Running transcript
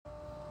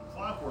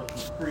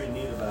pretty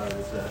neat about it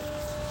is that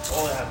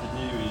all I have to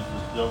do is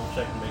just double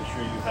check and make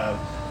sure you have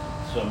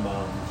some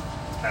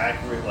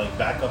accurate like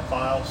backup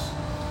files.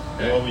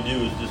 Okay. And all we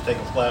do is just take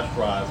a flash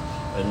drive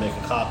and make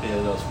a copy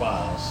of those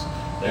files.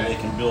 And Okay.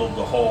 they can build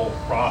the whole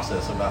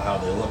process about how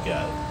they look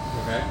at it.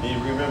 Okay. Do you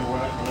remember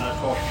when I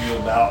talked to you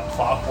about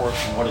Clockworks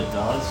and what it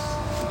does?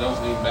 Don't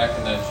lean back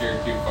in that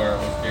chair too far, it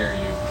will scare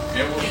you.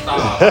 It will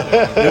stop.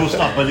 It was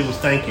not, but it was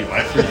thank you. I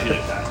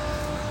appreciate that.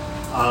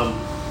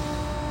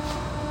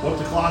 What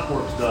the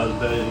Clockworks does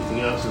better than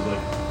anything else is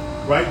like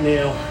right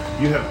now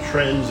you have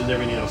trends and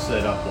everything else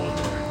set up on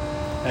there,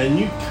 and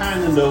you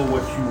kind of know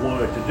what you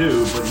want it to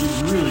do, but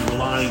you're really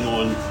relying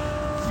on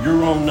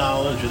your own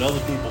knowledge and other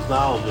people's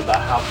knowledge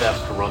about how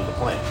best to run the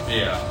plant.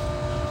 Yeah.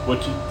 What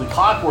the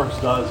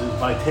Clockworks does is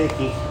by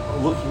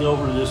looking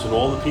over this and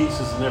all the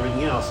pieces and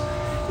everything else,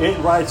 it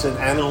writes an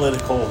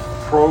analytical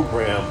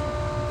program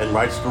and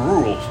writes the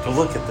rules to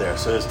look at there.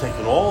 So it's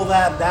taking all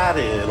that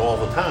data in all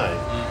the time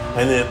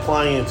and then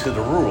applying it to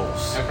the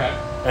rules. Okay.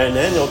 And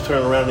then they'll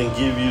turn around and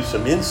give you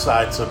some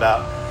insights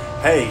about,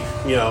 hey,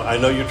 I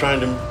know you're trying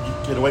to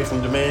get away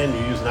from demand,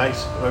 you use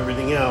nice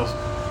everything else.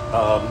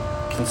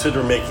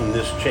 Consider making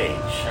this change.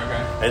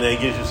 Okay. And then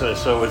it gives you something.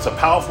 So it's a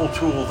powerful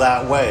tool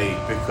that way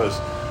because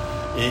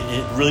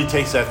it really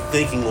takes that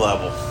thinking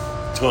level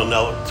to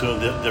a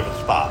different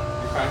spot.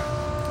 Okay.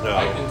 No.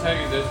 I can tell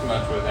you this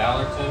much with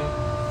Allerton,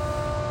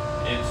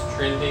 its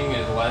trending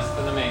is less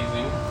than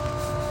amazing.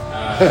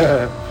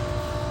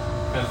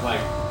 Because, like,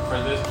 for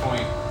this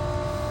point,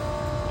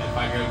 if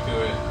I go to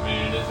it, I mean,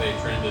 it is a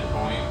trended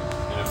point,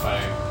 and if I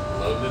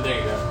load the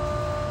data,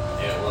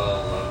 it will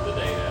load the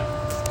data.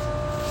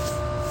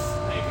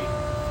 Maybe.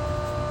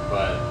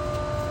 But,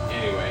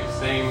 anyway,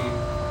 same,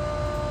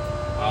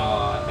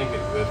 I think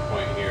it's this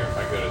point here. If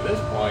I go to this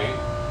point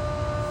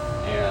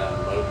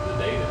and load the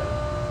data,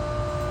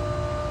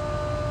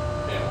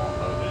 it won't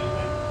load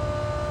anything.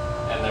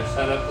 And they're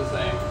set up the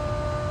same.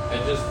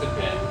 It just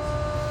depends.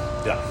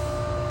 Yeah.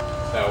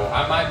 So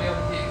I might be able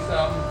to get you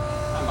some.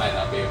 I might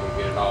not be able to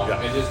get it all.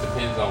 Yeah. It just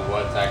depends on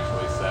what's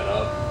actually set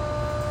up.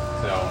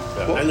 So,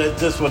 Yeah. And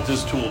that's what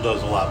this tool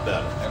does a lot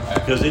better. Okay.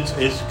 Because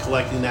it's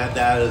collecting that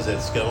data as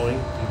it's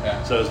going.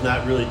 okay. So it's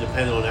not really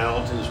dependent on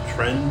Allerton's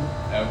trend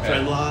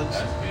logs.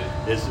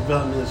 That's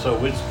good.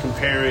 So it's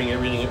comparing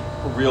everything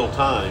in real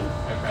time,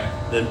 Okay.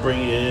 then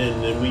bringing it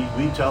in, and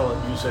we tell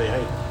it, you say,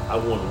 hey, I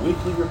want a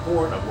weekly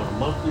report, I want a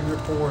monthly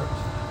report,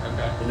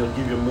 Okay. and they'll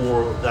give you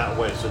more that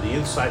way. So the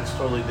insight's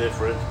totally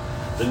different.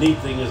 The neat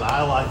thing is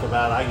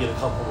I get a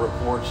couple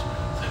reports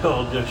that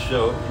I'll just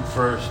show you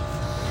first,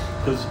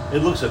 because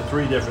it looks at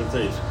three different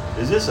things.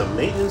 Is this a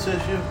maintenance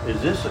issue? Is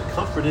this a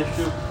comfort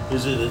issue?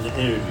 Is it an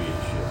energy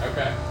issue?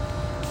 Okay.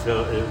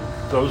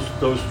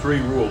 Those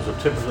three rules are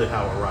typically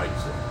how it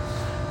writes it.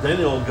 Then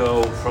it'll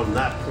go from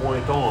that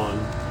point on,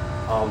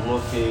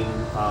 looking,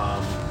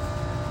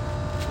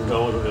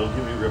 it'll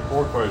give you a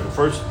report card. The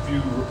first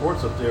few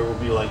reports up there will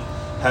be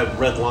have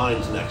red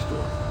lines next to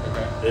them.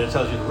 Okay. And it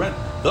tells you the red.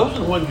 Those are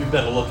the ones you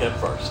better look at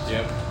first.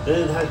 Yep.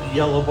 Then it has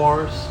yellow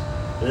bars,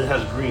 and it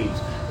has greens.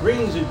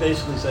 Greens, you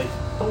basically say,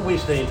 don't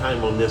waste any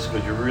time on this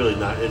because you're really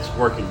not, it's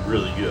working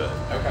really good.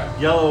 Okay.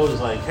 Yellow is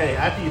like, hey,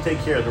 after you take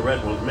care of the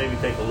red ones, maybe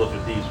take a look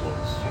at these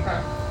ones.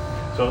 Okay.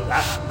 So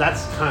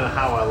that's kind of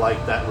how I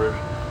like that.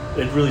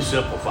 It really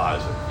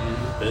simplifies it.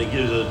 Mm-hmm. And it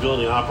gives a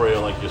building operator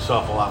like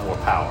yourself a lot more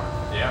power.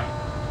 Yeah.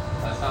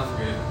 That sounds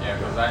good. Yeah,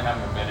 because I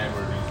haven't been able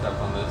to do stuff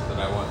on this that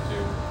I want to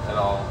at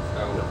all.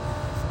 So,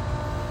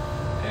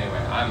 anyway,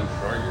 I'm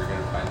sure you're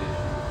going to find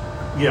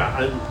issues. Yeah.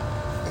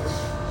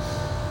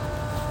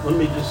 Let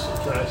me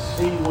can I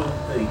see one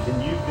thing? Can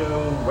you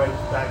go right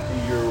back to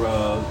your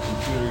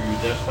computer, your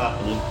desktop,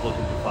 and look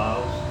at your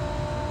files?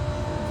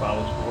 Your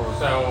file explorer?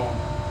 So,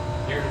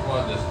 here's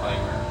one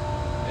disclaimer.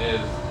 Is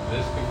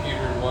this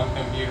computer is one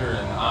computer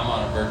and I'm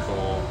on a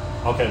virtual.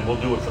 Okay, we'll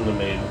do it from the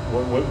main.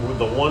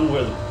 The one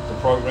where the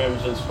program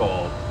is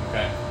installed.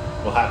 Okay.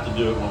 We'll have to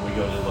do it when we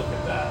go to look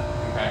at that.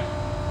 Okay.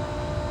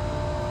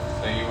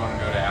 So you want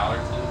to go to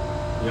Allerton?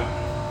 Yep.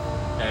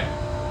 Okay.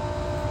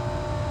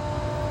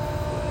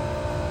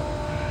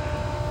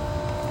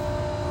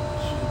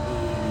 Should be.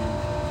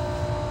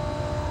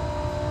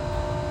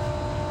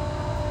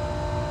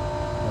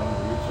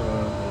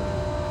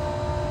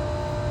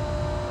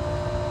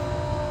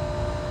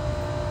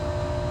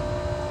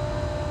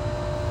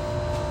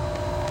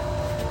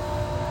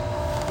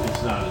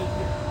 It's not in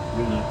here.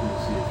 You're not going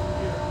to see it from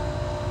here.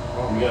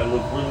 We got to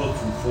look. We're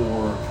looking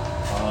for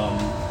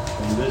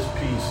from this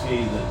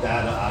PC the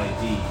data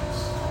IDs.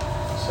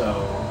 So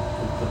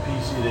the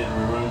PC that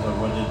it runs on,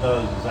 what it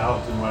does is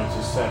Allerton writes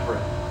a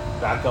separate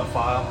backup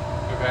file,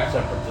 Okay.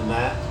 separate than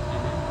that.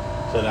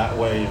 Mm-hmm. So that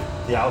way,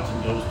 if the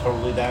Allerton goes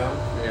totally down,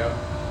 Yep.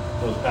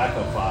 those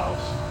backup files.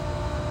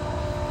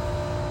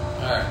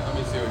 All right. Let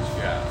me see what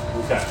you got.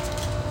 Okay.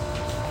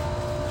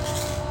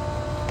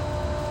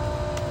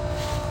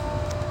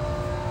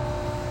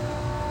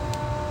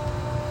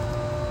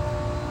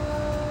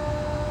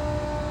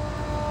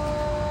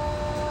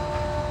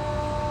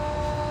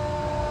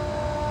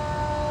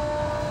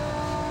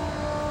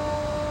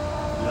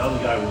 The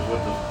other guy was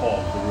with us, Paul,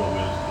 the real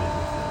whiz kid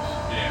with this.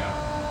 Yeah.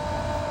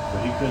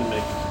 But he couldn't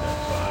make it today,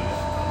 so I